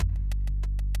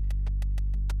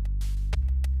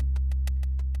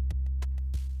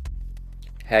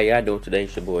How y'all doing today?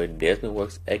 It's your boy Desmond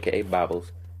Works, aka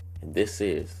Bobbles, and this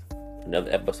is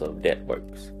another episode of That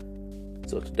Works.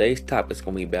 So today's topic is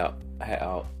going to be about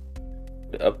how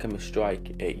the upcoming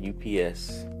strike at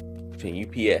UPS, between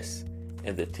UPS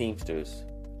and the Teamsters,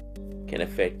 can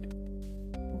affect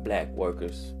black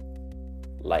workers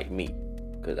like me,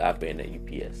 because I've been at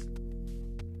UPS.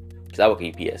 Because I work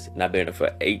at UPS, and I've been there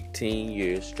for 18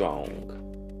 years strong.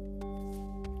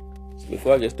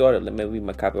 Before I get started, let me read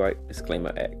my Copyright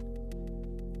Disclaimer Act,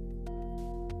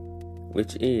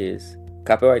 which is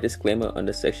copyright disclaimer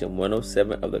under Section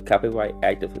 107 of the Copyright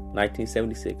Act of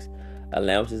 1976.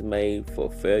 Allowance is made for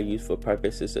fair use for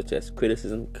purposes such as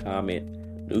criticism, comment,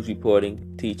 news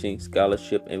reporting, teaching,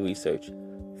 scholarship, and research.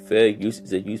 Fair use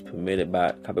is a use permitted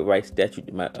by copyright statute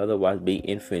that might otherwise be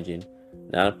infringing,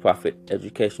 non-profit,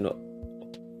 educational,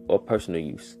 or personal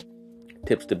use.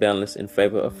 Tips to balance in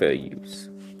favor of fair use.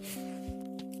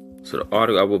 So the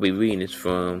article I will be reading is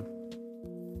from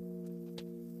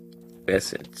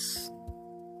Essence.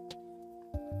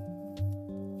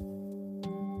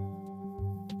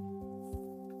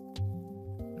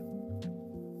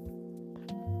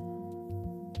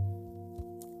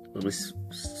 This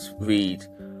reads,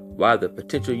 why the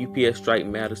potential UPS strike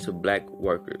matters to black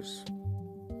workers.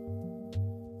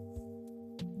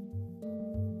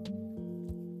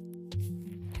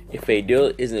 If a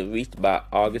deal isn't reached by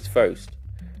August 1st,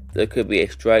 there could be a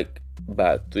strike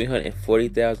by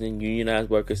 340,000 unionized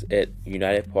workers at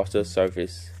United Postal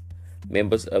Service.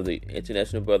 Members of the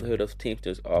International Brotherhood of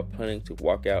Teamsters are planning to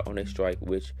walk out on a strike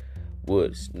which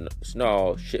would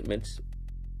snarl shipments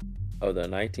of the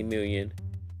 19 million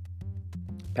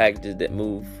packages that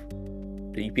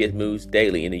the UPS moves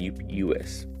daily in the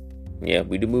U.S. Yeah,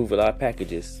 we do move a lot of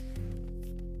packages,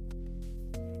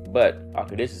 but our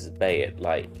conditions is bad.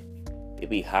 Like, it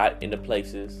be hot in the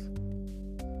places,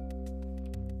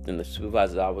 and the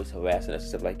supervisors are always harassing us and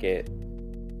stuff like that.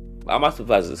 All my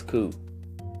supervisors is cool,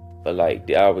 but like,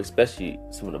 they are, especially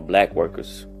some of the black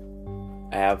workers.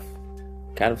 I have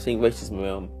kind of seen racism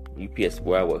around UPS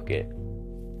where I work at.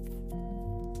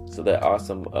 So there are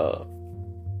some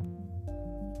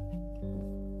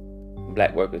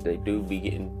black workers, they do be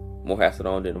getting more hassled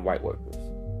on than the white workers.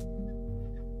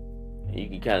 And you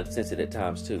can kind of sense it at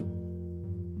times too.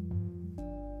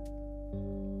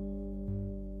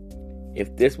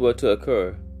 If this were to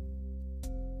occur,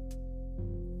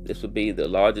 this would be the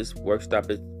largest work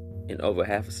stoppage in over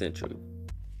half a century.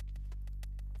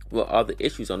 What are the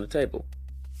issues on the table?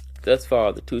 Thus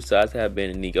far, the two sides have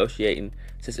been negotiating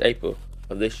since April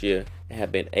of this year and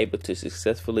have been able to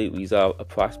successfully resolve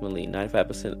approximately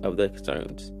 95% of their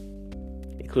concerns,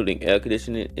 including air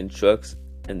conditioning in trucks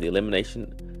and the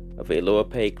elimination of a lower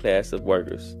paid class of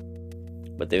workers.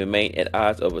 But they remain at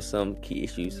odds over some key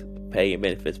issues: pay and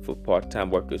benefits for part-time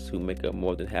workers who make up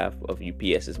more than half of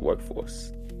UPS's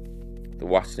workforce. The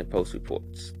Washington Post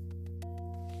reports.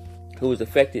 Who is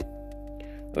affected?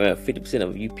 Around 50%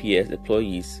 of UPS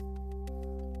employees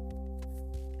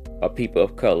are people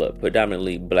of color,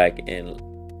 predominantly black and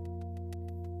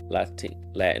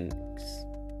Latinx.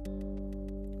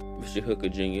 Richard Hooker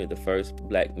Jr., the first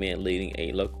black man leading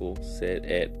a local, said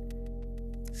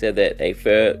that a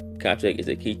fair contract is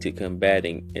a key to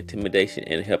combating intimidation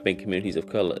and helping communities of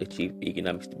color achieve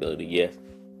economic stability. Yes,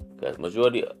 because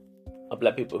majority of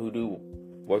black people who do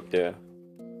work there,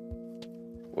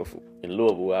 in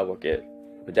Louisville where I work at,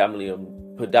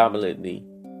 predominantly,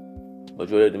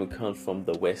 majority of them comes from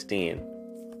the West End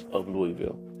of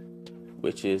Louisville,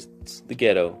 which is the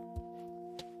ghetto,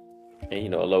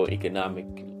 and a lower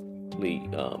economically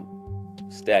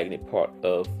stagnant part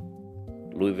of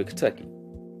Louisville, Kentucky.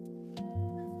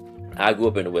 I grew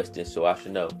up in the West End, so I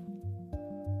should know.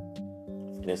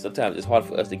 And then sometimes it's hard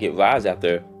for us to get rides out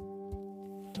there.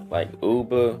 Like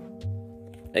Uber,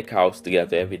 they cost to get out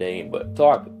there every day. But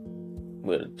Target,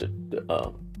 with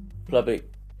the public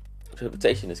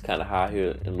transportation is kind of high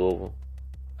here in Louisville.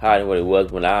 Higher than what it was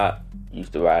when I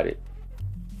used to ride it.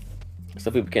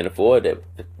 Some people can't afford that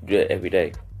to do it every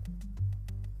day.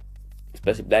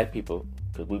 Especially black people,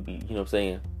 because we be,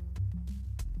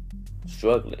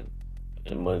 struggling.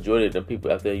 And the majority of the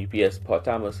people out there, UPS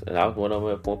part-timers, and I was one of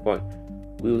them at one point,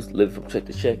 we was living from check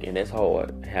to check, and that's hard.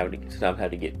 Sometimes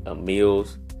have to get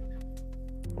meals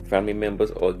from family members,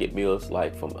 or get meals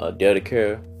like from Delta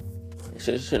Care.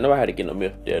 You should know how to get no meal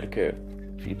from Delta Care.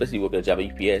 Especially work at a job at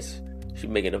UPS, you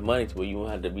should make enough money to where you won't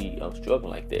have to be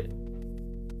struggling like that.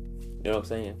 You know what I'm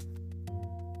saying?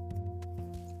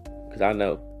 Because I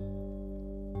know.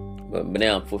 But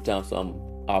now I'm full-time, so I'm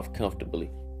off comfortably.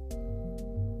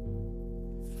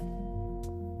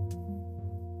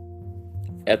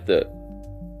 At the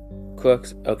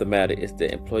crux of the matter is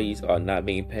that employees are not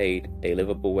being paid a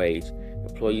livable wage.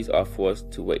 Employees are forced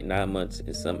to wait 9 months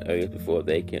in some areas before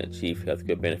they can achieve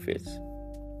healthcare benefits.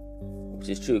 Which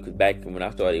is true, because back when I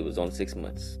started, it was only 6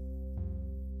 months.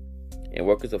 And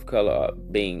workers of color are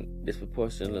being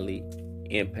disproportionately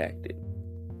impacted.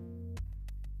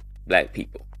 Black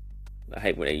people. I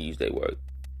hate when they use that word.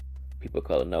 People of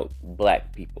color, no,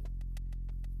 black people.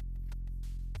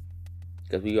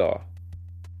 Because we are.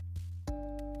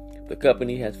 The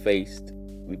company has faced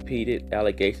repeated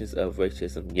allegations of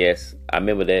racism. Yes, I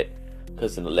remember that,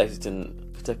 because in the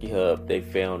Lexington, Kentucky hub, they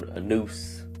found a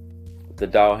noose with the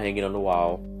doll hanging on the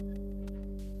wall,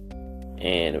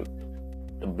 and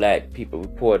the black people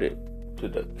reported to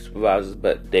the supervisors,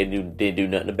 but they didn't do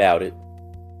nothing about it.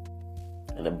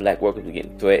 And the black workers were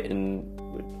getting threatened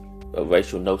with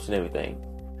racial notes and everything.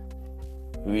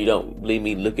 If you don't believe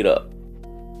me, look it up.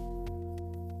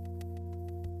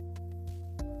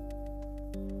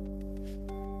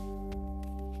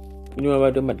 You know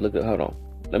what I'm about to look at? Hold on.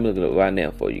 Let me look it up right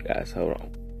now for you guys. Hold on.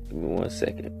 Give me 1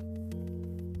 second.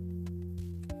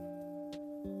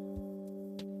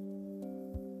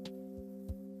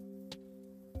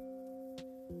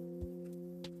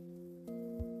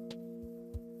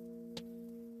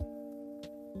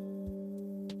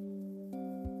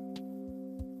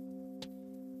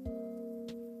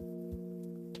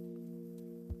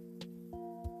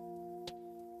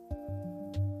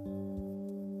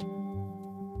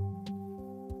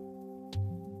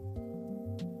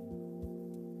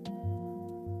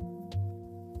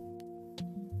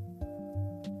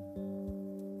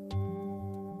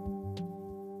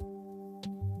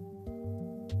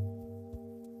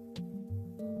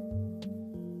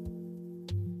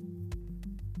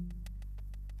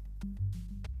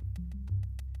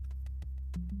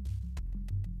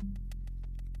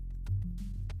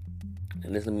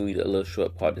 And let me read a little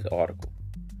short part of this article,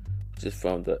 which is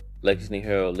from the Lexington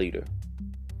Herald Leader.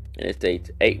 And it states,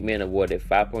 8 men awarded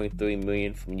 $5.3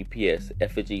 million from UPS,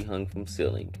 effigy hung from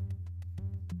ceiling.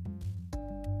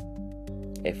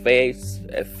 A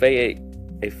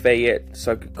Fayette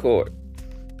Circuit Court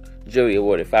jury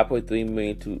awarded $5.3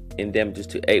 million in damages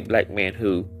to 8 black men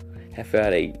who have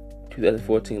filed a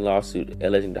 2014 lawsuit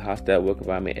alleging the hostile work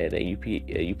environment at a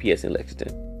UPS in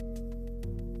Lexington.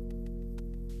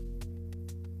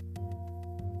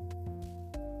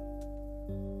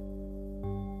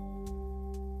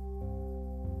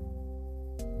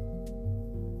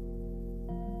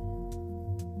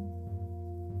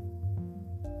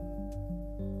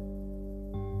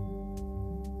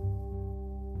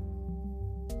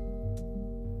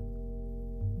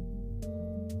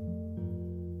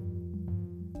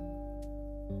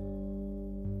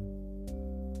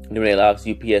 Then they allows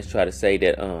UPS try to say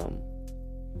that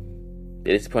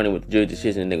they're disappointed with the jury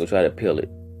decision and they're gonna try to appeal it.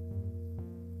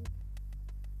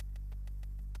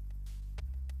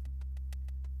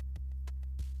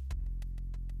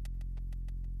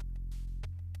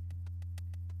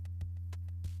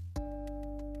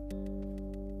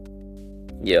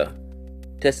 Yeah.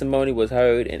 Testimony was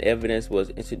heard and evidence was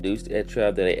introduced at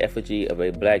trial that a effigy of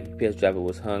a black UPS driver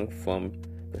was hung from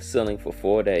the ceiling for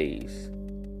 4 days.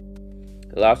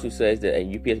 The lawsuit says that a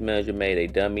UPS manager made a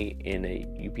dummy in a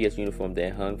UPS uniform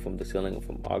that hung from the ceiling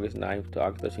from August 9th to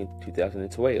August 13th,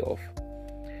 2012.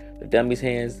 The dummy's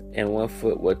hands and 1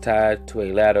 foot were tied to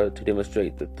a ladder to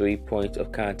demonstrate the 3 points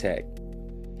of contact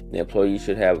the employee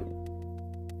should have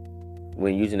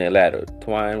when using a ladder.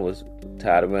 Twine was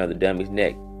tied around the dummy's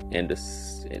neck and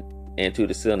to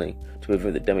the ceiling to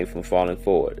prevent the dummy from falling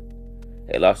forward.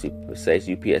 A lawsuit says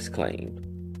UPS claimed.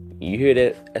 You hear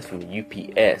that? That's from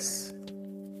UPS.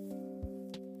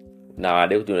 Nah,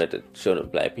 they were doing that to show the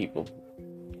black people.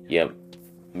 Yeah,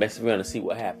 mess around and see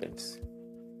what happens.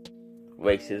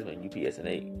 Racism and UPS,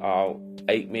 and all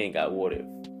 8 men got awarded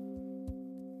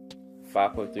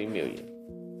 $5.3 million.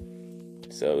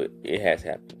 So it has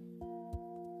happened.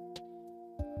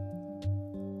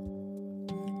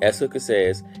 As Hooker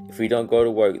says, if we don't go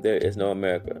to work, there is no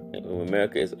America. And when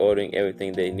America is ordering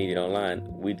everything they needed online,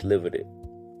 we delivered it.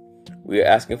 We are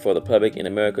asking for the public in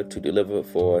America to deliver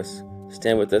for us.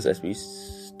 Stand with us as we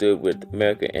stood with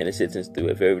America and its citizens through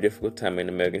a very difficult time in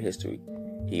American history,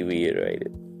 he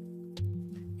reiterated.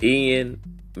 Ian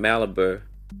Malaber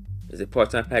is a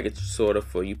part-time package sorter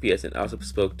for UPS and also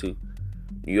spoke to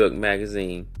New York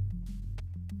Magazine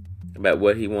about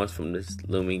what he wants from this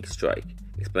looming strike,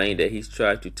 explaining that he's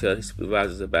tried to tell his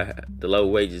supervisors about the low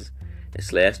wages and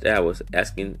slashed hours,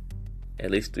 asking at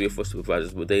least 3 or 4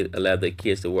 supervisors would they allow their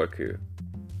kids to work here.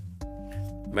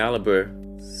 Malaber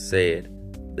said,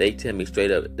 they tell me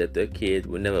straight up that their kids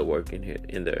will never work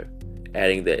in there,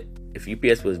 adding that if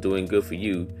UPS was doing good for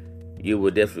you, you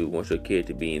would definitely want your kid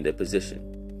to be in that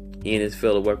position. He and his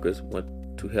fellow workers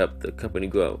want to help the company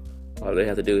grow. All they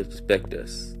have to do is respect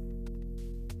us.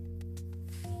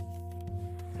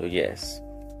 So yes,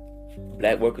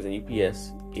 black workers in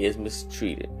UPS is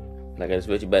mistreated. Like I just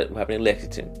read you about what happened in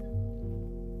Lexington.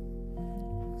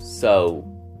 So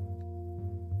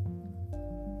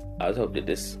I just hope that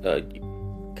this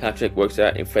contract works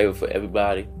out in favor for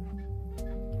everybody,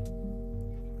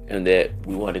 and that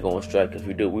we want to go on strike. If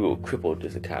we do, we will cripple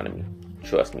this economy.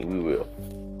 Trust me, we will.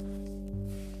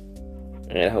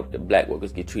 And I hope that black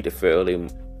workers get treated fairly,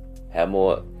 have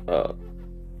more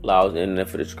laws in there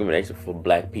for discrimination for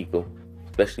black people,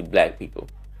 especially black people.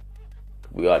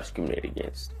 We are discriminated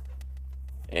against.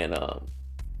 And a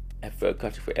fair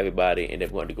country for everybody, and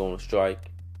that we want to go on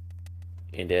strike,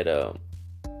 and that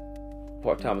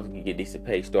part-timers can get decent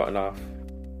pay starting off,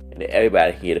 and that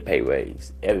everybody can get a pay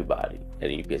raise. Everybody at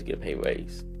the UPS get a pay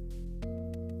raise,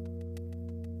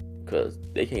 because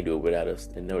they can't do it without us,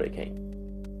 and no, they can't.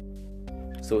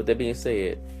 So with that being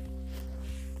said,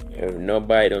 if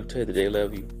nobody don't tell you that they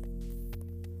love you,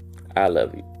 I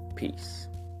love you. Peace.